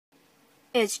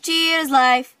It's Cheetah's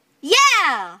Life.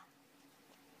 Yeah!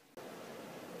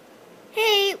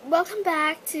 Hey, welcome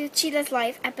back to Cheetah's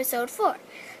Life episode 4.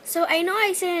 So I know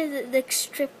I said the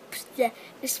script,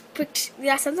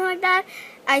 something like that.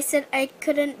 I said I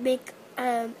couldn't make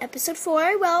episode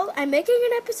 4. Well, I'm making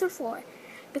an episode 4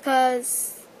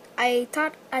 because I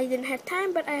thought I didn't have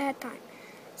time, but I had time.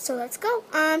 So let's go.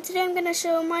 Today I'm gonna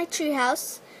show my tree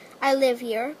house. I live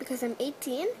here because I'm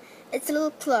 18. It's a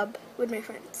little club with my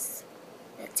friends.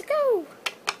 Let's go.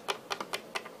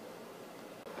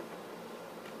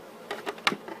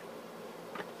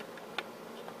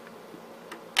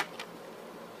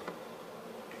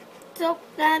 So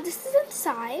this is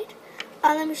inside.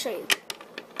 Let me show you.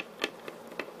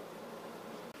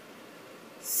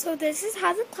 So this is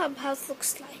how the clubhouse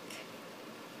looks like.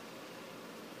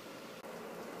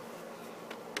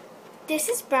 This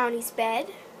is Brownie's bed.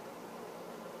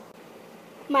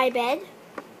 My bed.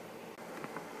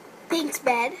 Pink's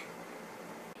bed.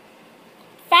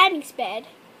 Fanny's bed.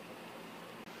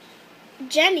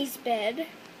 Jenny's bed.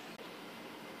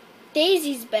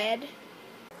 Daisy's bed.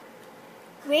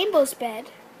 Rainbow's bed,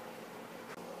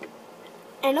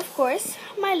 and of course,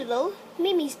 my little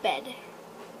Mimi's bed.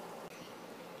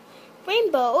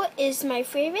 Rainbow is my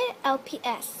favorite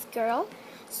LPS girl,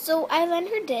 so I lent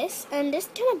her this, and this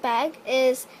kind of bag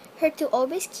is her to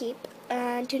always keep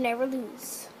and to never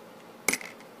lose.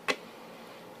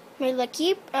 My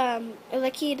lucky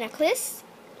necklace,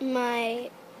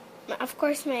 of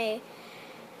course my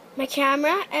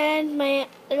camera, and my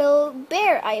little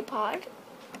bear iPod.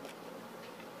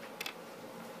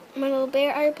 My little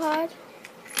bear iPod,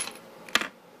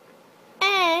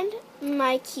 and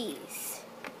my keys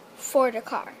for the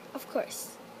car, of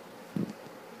course.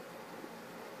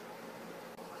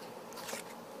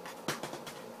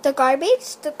 The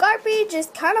garbage is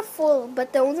kind of full,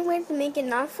 but the only way to make it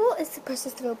not full is to press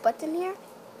this little button here.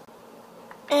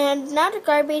 And now the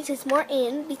garbage is more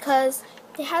in because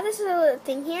they have this little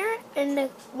thing here, and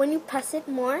when you press it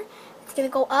more, it's gonna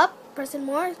go up. Press it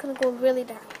more, it's gonna go really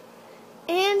down.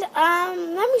 And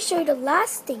let me show you the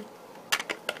last thing.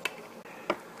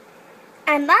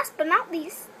 And last but not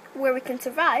least, where we can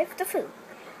survive, the food.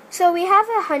 So we have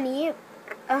a honey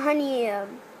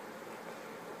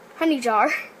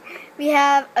jar. We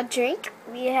have a drink.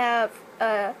 We have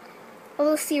a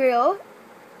little cereal.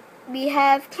 We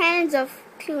have cans of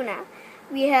tuna.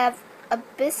 We have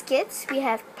biscuits. We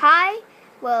have pie.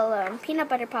 Well, peanut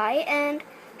butter pie and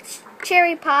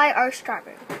cherry pie or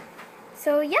strawberry.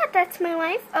 So yeah, that's my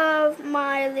life of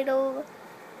my little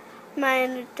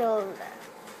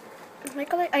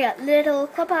little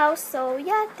clubhouse. So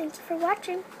yeah, thank you for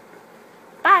watching.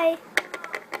 Bye.